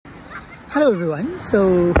Hello everyone,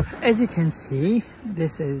 so as you can see,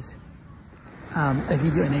 this is a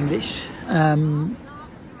video in English.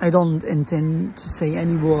 I don't intend to say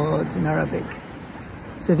any word in Arabic.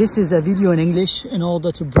 So this is a video in English in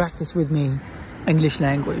order to practice with me English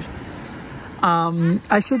language.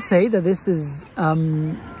 I should say that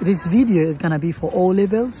this video is gonna be for all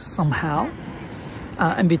levels somehow,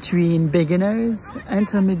 in between beginners,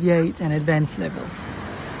 intermediate and advanced levels.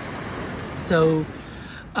 So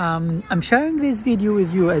I'm sharing this video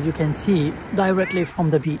with you, as you can see, directly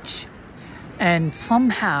from the beach, and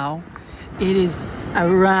somehow it is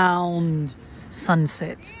around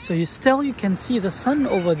sunset, so you can see the sun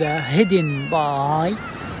over there hidden by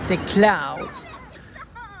the clouds.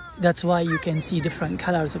 That's why you can see different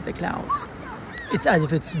colors of the clouds. It's as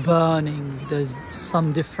if it's burning. There's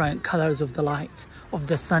some different colors of the light of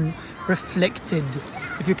the sun reflected.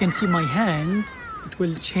 If you can see my hand, it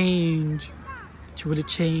will change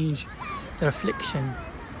the reflection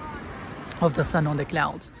of the sun on the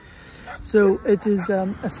clouds. So it is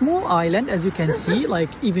a small island, as you can see.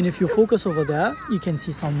 Like, even if you focus over there, you can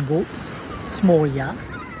see some boats, small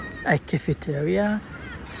yachts, a cafeteria,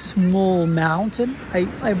 small mountain.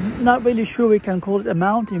 I'm not really sure we can call it a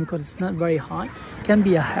mountain because it's not very high. It can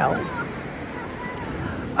be a hill.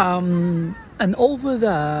 And over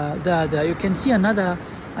there you can see another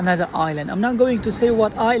island. I'm not going to say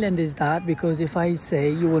what island is that, because if I say,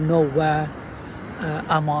 you will know where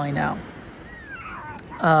am I now.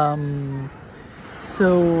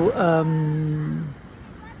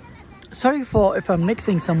 Sorry for if I'm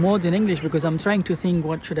mixing some words in English, because I'm trying to think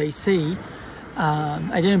what should I say.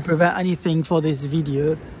 I didn't prepare anything for this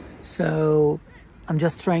video, so I'm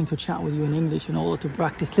just trying to chat with you in English in order to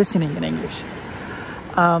practice listening in English.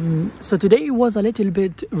 So today it was a little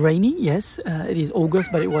bit rainy. Yes, it is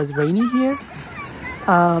August, but it was rainy here,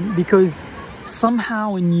 because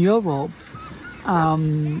somehow in Europe,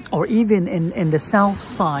 or even in the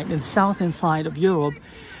southern side of Europe,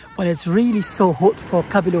 when it's really so hot for a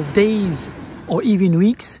couple of days or even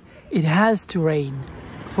weeks, it has to rain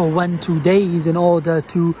for 1-2 days in order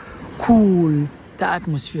to cool the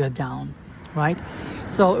atmosphere down, right?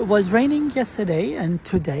 So it was raining yesterday and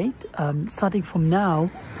today. Starting from now,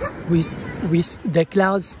 the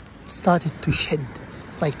clouds started to shed.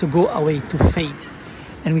 It's like to go away, to fade,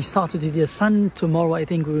 and we started to see the sun. Tomorrow I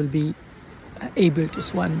think we will be able to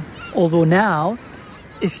swim. Although now,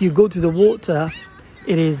 if you go to the water,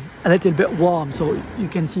 it is a little bit warm, so you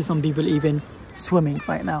can see some people even swimming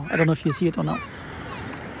right now. I don't know if you see it or not.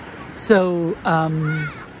 So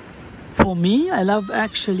for me, I love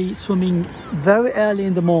actually swimming very early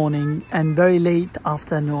in the morning and very late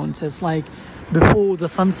afternoon. So it's like before the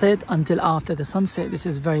sunset until after the sunset. This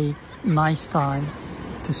is very nice time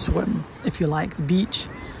to swim. If you like the beach,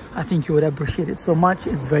 I think you would appreciate it so much.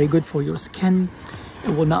 It's very good for your skin. It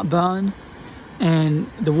will not burn, and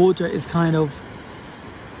the water is kind of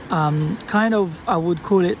I would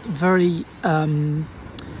call it very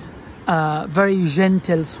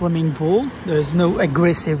gentle swimming pool. There's no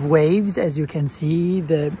aggressive waves, as you can see.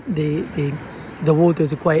 The water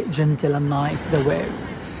is quite gentle and nice, the waves.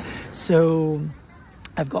 So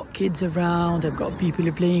I've got kids around, I've got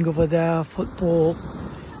people playing over there, football.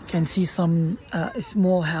 You can see some a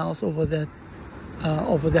small house over the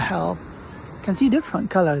hill. You can see different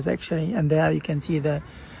colors actually, and there you can see the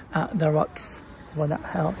rocks over that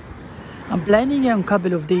hill. I'm planning in a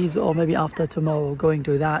couple of days, or maybe after tomorrow, going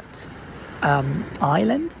to that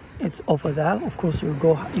island. It's over there. Of course,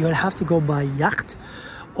 you'll have to go by yacht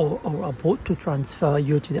or a boat to transfer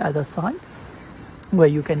you to the other side, where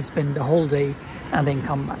you can spend the whole day and then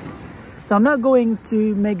come back. So I'm not going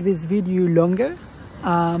to make this video longer.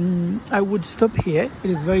 I would stop here. It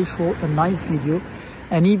is very short and nice video,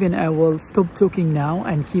 and even I will stop talking now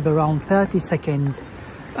and keep around 30 seconds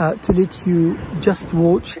to let you just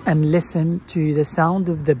watch and listen to the sound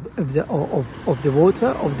of the water,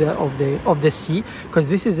 of the sea, because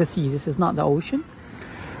this is the sea, this is not the ocean.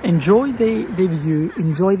 Enjoy the view,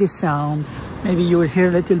 enjoy the sound. Maybe you will hear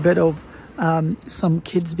a little bit of some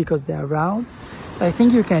kids because they're around. But I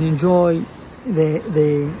think you can enjoy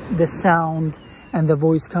the sound and the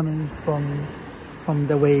voice coming from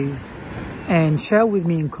the waves, and share with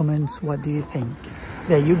me in comments what do you think.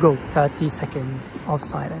 There you go, 30 seconds of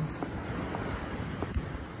silence.